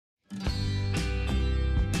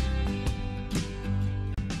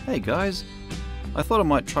Hey guys, I thought I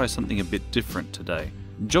might try something a bit different today.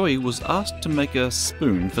 Joey was asked to make a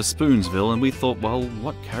spoon for Spoonville, and we thought, well,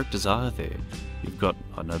 what characters are there? You've got,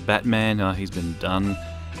 I don't know, Batman, he's been done,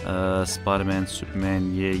 Spider-Man,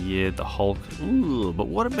 Superman, yeah, the Hulk. Ooh, but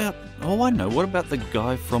what about, oh I know, what about the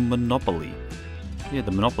guy from Monopoly? Yeah,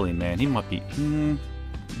 the Monopoly man, he might be,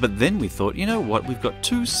 But then we thought, you know what, we've got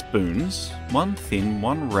two spoons, one thin,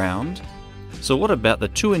 one round. So what about the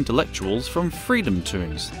two intellectuals from Freedom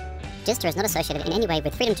Toons? Gister is not associated in any way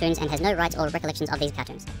with Freedom Toons and has no rights or recollections of these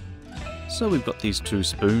cartoons. So we've got these two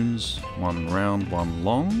spoons, one round, one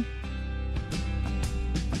long.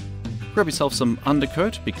 Grab yourself some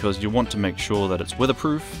undercoat because you want to make sure that it's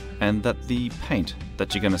weatherproof and that the paint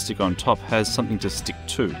that you're going to stick on top has something to stick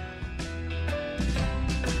to.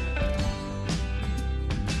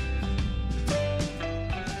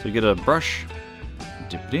 So you get a brush,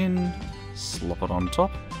 dip it in, slop it on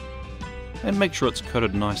top, and make sure it's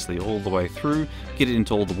coated nicely all the way through. Get it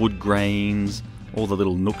into all the wood grains, all the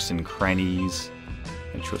little nooks and crannies.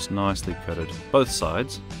 Make sure it's nicely coated both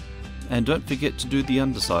sides. And don't forget to do the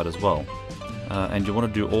underside as well. And you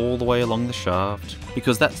want to do all the way along the shaft,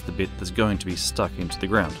 because that's the bit that's going to be stuck into the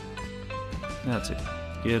ground. That's it.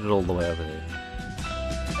 Get it all the way over there.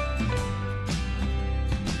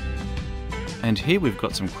 And here we've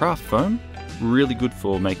got some craft foam. Really good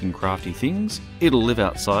for making crafty things. It'll live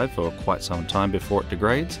outside for quite some time before it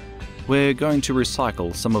degrades. We're going to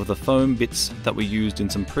recycle some of the foam bits that we used in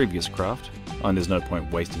some previous craft. And there's no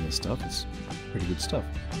point wasting this stuff, it's pretty good stuff.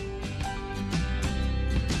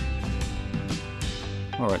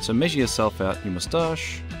 Alright, so measure yourself out your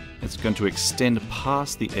moustache. It's going to extend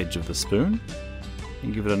past the edge of the spoon.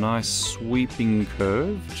 And give it a nice sweeping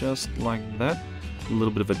curve, just like that. A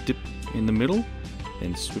little bit of a dip in the middle.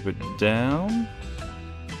 Then swoop it down,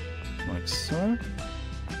 like so,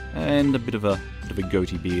 and a bit of a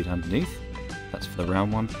goatee beard underneath. That's for the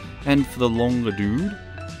round one. And for the longer dude,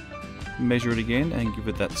 measure it again and give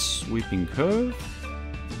it that sweeping curve.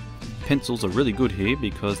 Pencils are really good here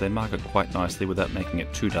because they mark it quite nicely without making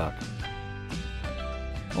it too dark.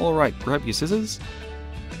 Alright, grab your scissors,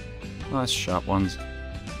 nice sharp ones,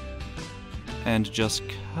 and just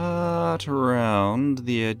cut around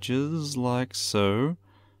the edges like so.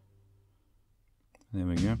 There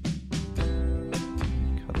we go.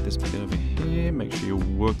 Cut this bit over here. Make sure you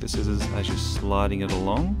work the scissors as you're sliding it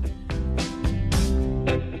along.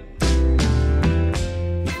 If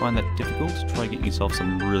you find that difficult, try getting yourself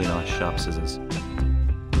some really nice sharp scissors.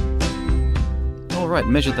 Alright,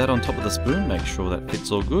 measure that on top of the spoon. Make sure that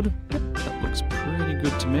fits all good. Yep, that looks pretty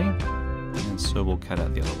good to me. And so we'll cut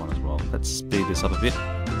out the other one as well. Let's speed this up a bit.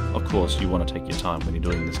 Of course, you want to take your time when you're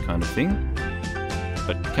doing this kind of thing,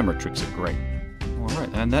 but camera tricks are great. Alright,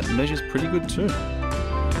 and that measures pretty good too.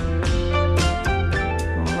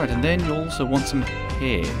 Alright, and then you also want some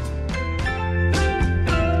hair.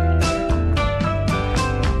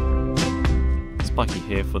 Spiky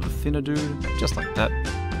hair for the thinner dude, just like that.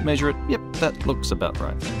 Measure it, yep, that looks about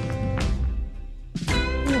right.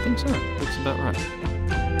 Yeah, I think so, looks about right.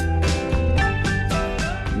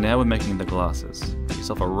 Now we're making the glasses. Get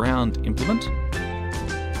yourself a round implement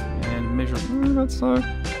and measure it about so,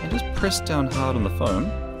 and just press down hard on the foam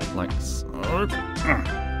like so.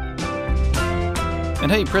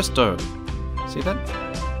 And hey presto! See that?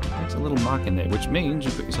 Makes a little mark in there, which means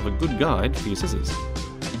you've got yourself a good guide for your scissors.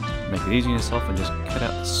 Make it easy on yourself and just cut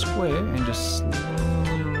out the square and just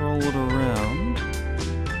slowly roll it around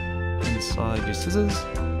inside your scissors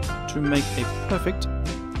to make a perfect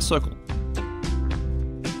circle.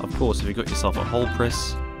 Of course, if you've got yourself a hole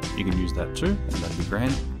press, you can use that too, and that'd be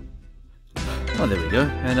grand. Oh, there we go,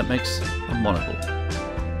 and it makes a monocle.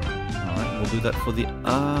 Alright, we'll do that for the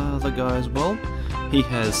other guy as well. He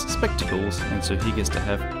has spectacles, and so he gets to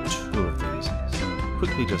have two of these. So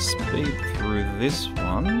quickly just speed through this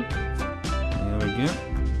one. There we go.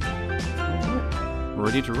 Alright,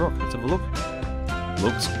 ready to rock. Let's have a look.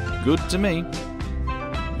 Looks good to me.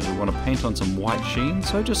 And we want to paint on some white sheen,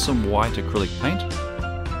 so just some white acrylic paint.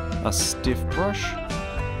 A stiff brush,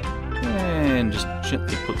 and just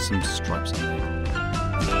gently put some stripes on there.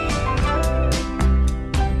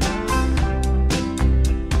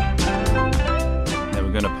 Now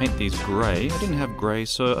we're going to paint these grey. I didn't have grey,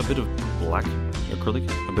 so a bit of black acrylic,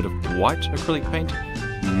 a bit of white acrylic paint,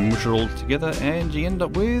 mush it all together, and you end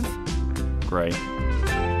up with grey.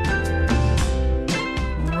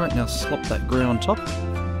 Alright, now slop that grey on top.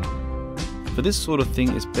 For this sort of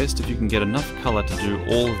thing, it's best if you can get enough colour to do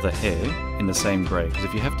all of the hair in the same grey, because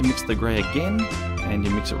if you have to mix the grey again, and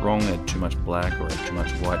you mix it wrong, add too much black or add too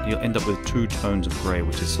much white, you'll end up with two tones of grey,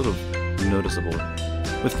 which is sort of noticeable.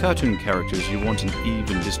 With cartoon characters, you want an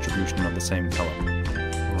even distribution of the same colour.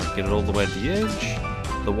 Alright, get it all the way to the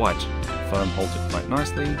edge. The white foam holds it quite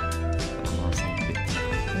nicely. There we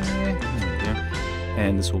go.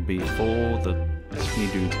 And this will be for the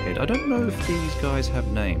skinny dude's head. I don't know if these guys have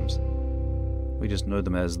names. We just know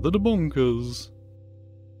them as the Debonkers.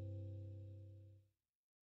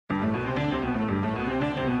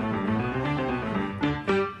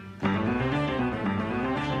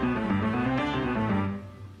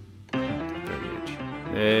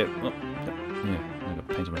 There. Oh, yeah, I got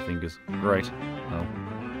paint on my fingers. Great.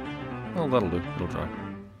 Well, that'll do. It'll dry.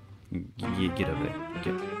 Yeah, get over there.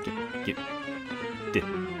 Get. There.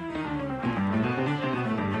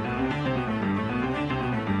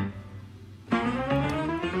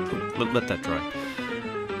 Let that dry.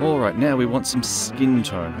 Alright, now we want some skin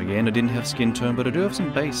tone. Again, I didn't have skin tone, but I do have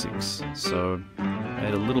some basics. So,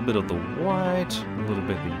 add a little bit of the white, a little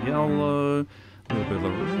bit of the yellow, a little bit of the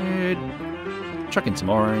red, chuck in some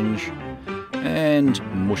orange, and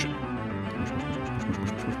mush it.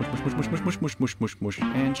 Mush,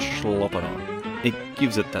 and slop it on. It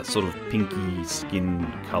gives it that sort of pinky skin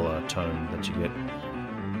colour tone that you get.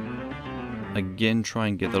 Again, try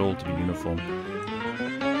and get that all to be uniform.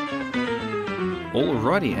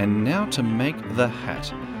 Alrighty, and now to make the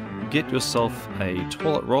hat. Get yourself a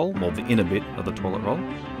toilet roll, well, the inner bit of the toilet roll.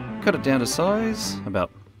 Cut it down to size,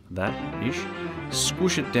 about that-ish.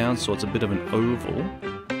 Squish it down so it's a bit of an oval,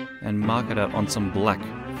 and mark it out on some black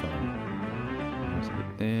foam. There's a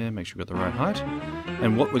bit there, make sure you've got the right height.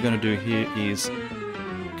 And what we're going to do here is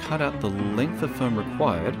cut out the length of foam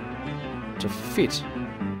required to fit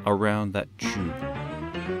around that tube.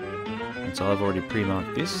 And so I've already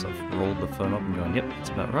pre-marked this, I've rolled the foam up and going, yep, that's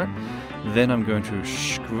about right. Then I'm going to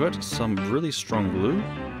squirt some really strong glue.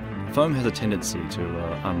 Foam has a tendency to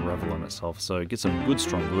unravel on itself, so get some good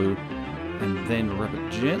strong glue, and then wrap it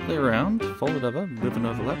gently around, fold it over, with an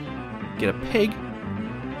overlap, get a peg,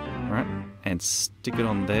 right, and stick it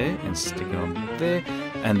on there, and stick it on there,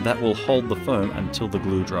 and that will hold the foam until the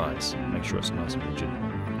glue dries. Make sure it's nice and rigid.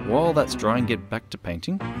 While that's drying, get back to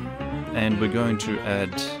painting, and we're going to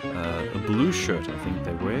add a blue shirt, I think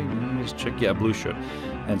they wear. Let me just check. Yeah, a blue shirt.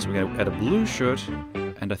 And so we're going to add a blue shirt,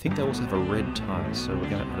 and I think they also have a red tie. So we're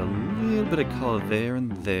going to add a little bit of colour there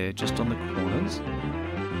and there, just on the corners.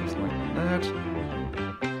 Just like that.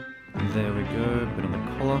 There we go. A bit on the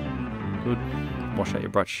collar. Good. Wash out your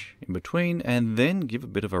brush in between, and then give a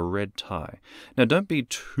bit of a red tie. Now don't be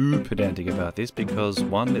too pedantic about this, because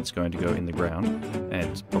one, it's going to go in the ground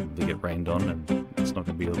and probably get rained on, and it's not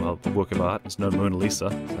going to be a work of art. It's no Mona Lisa,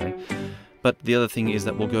 say. But the other thing is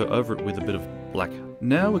that we'll go over it with a bit of black.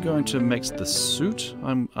 Now we're going to make the suit.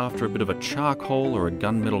 I'm after a bit of a charcoal or a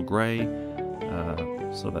gunmetal grey,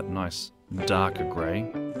 so that nice darker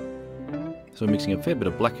grey. So we're mixing a fair bit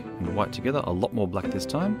of black and white together, a lot more black this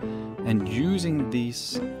time, and using the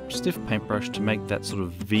stiff paintbrush to make that sort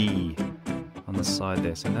of V on the side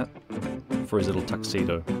there, see that? For his little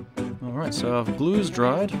tuxedo. Alright, so our glue's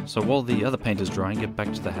dried, so while the other paint is drying, get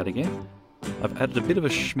back to the hat again. I've added a bit of a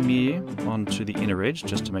smear onto the inner edge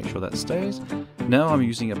just to make sure that stays. Now I'm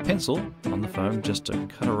using a pencil on the foam just to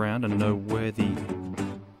cut around and know where the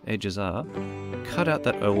edges are. Cut out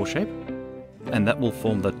that oval shape, and that will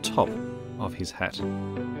form the top of his hat.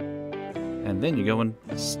 And then you go and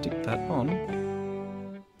stick that on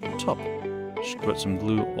top. Squirt some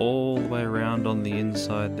glue all the way around on the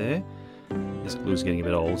inside there. This glue's getting a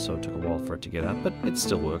bit old, so it took a while for it to get out, but it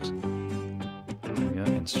still works. There we go,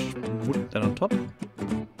 and put that on top.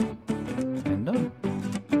 And done.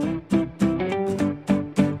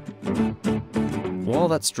 While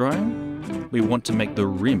that's drying, we want to make the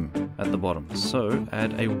rim at the bottom. So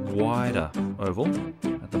add a wider oval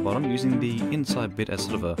at the bottom, using the inside bit as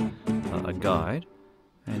sort of a guide,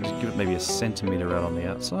 and just give it maybe a centimetre out on the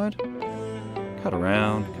outside. Cut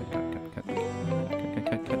around,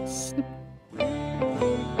 cut, snip.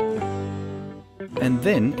 And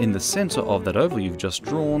then, in the centre of that oval you've just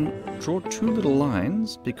drawn, draw two little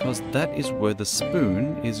lines, because that is where the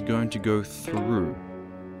spoon is going to go through.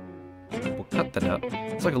 We'll cut that out.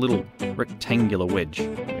 It's like a little rectangular wedge.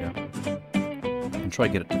 Yeah. And try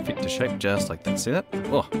to get it to fit to shape just like that. See that?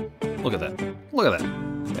 Oh, look at that. Look at that.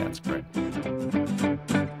 That's great.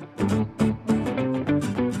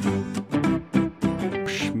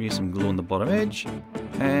 Smear some glue on the bottom edge,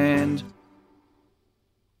 and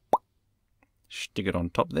stick it on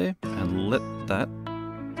top there, and let that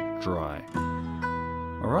dry.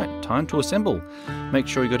 Alright, time to assemble. Make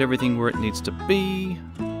sure you got everything where it needs to be.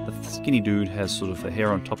 The skinny dude has sort of the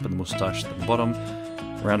hair on top and the moustache at the bottom.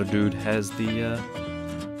 Rounder dude has the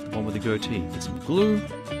one with the goatee. Get some glue,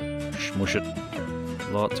 smush it,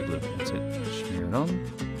 Lots of glue. That's it. Smear it on.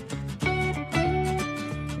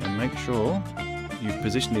 And make sure you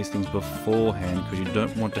position these things beforehand because you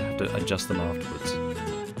don't want to have to adjust them afterwards.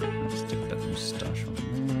 Let's stick that moustache on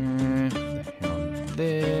there. The hair on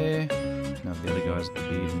there. Now the other guy's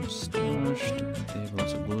beard and moustache. Stick that there with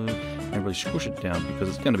lots of glue. And really squish it down because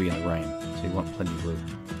it's going to be in the rain. So you want plenty of glue.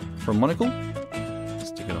 For a monocle,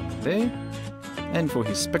 stick it on there. And for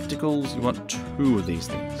his spectacles, you want 2 of these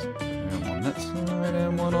things. One on that side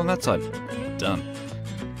and one on that side. Done.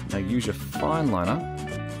 Now use your fine liner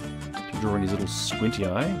to draw in his little squinty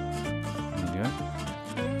eye. There you go.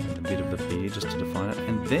 And a bit of the beard just to define it.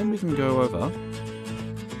 And then we can go over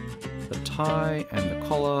the tie and the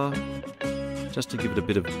collar just to give it a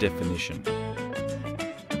bit of definition.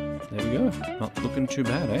 There we go. Not looking too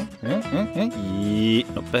bad, eh? Yeah,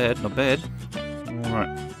 not bad, not bad.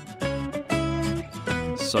 Alright.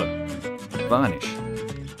 So, varnish.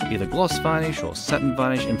 Either gloss varnish or satin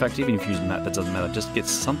varnish. In fact, even if you use matte, that doesn't matter. Just get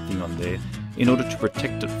something on there in order to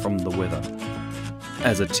protect it from the weather.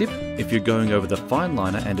 As a tip, if you're going over the fine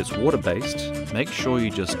liner and it's water-based, make sure you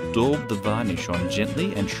just daub the varnish on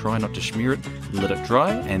gently and try not to smear it. Let it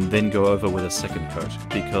dry and then go over with a second coat,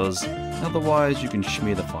 because otherwise you can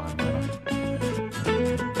smear the fine liner.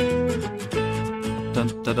 Dun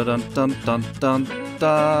dun dun dun dun dun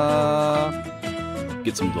dun.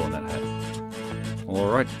 Get some glue on that hat.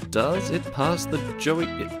 Alright, does it pass the Joey...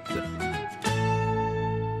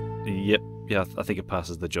 Yep, yeah, I think it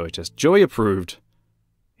passes the Joey test. Joey approved.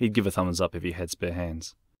 He'd give a thumbs up if he had spare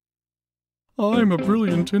hands. I'm a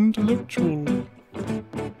brilliant intellectual.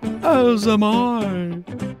 As am I.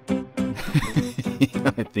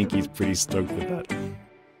 I think he's pretty stoked with that.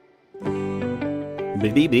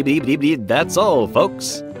 That's all,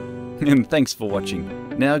 folks. And thanks for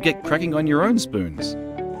watching. Now get cracking on your own spoons.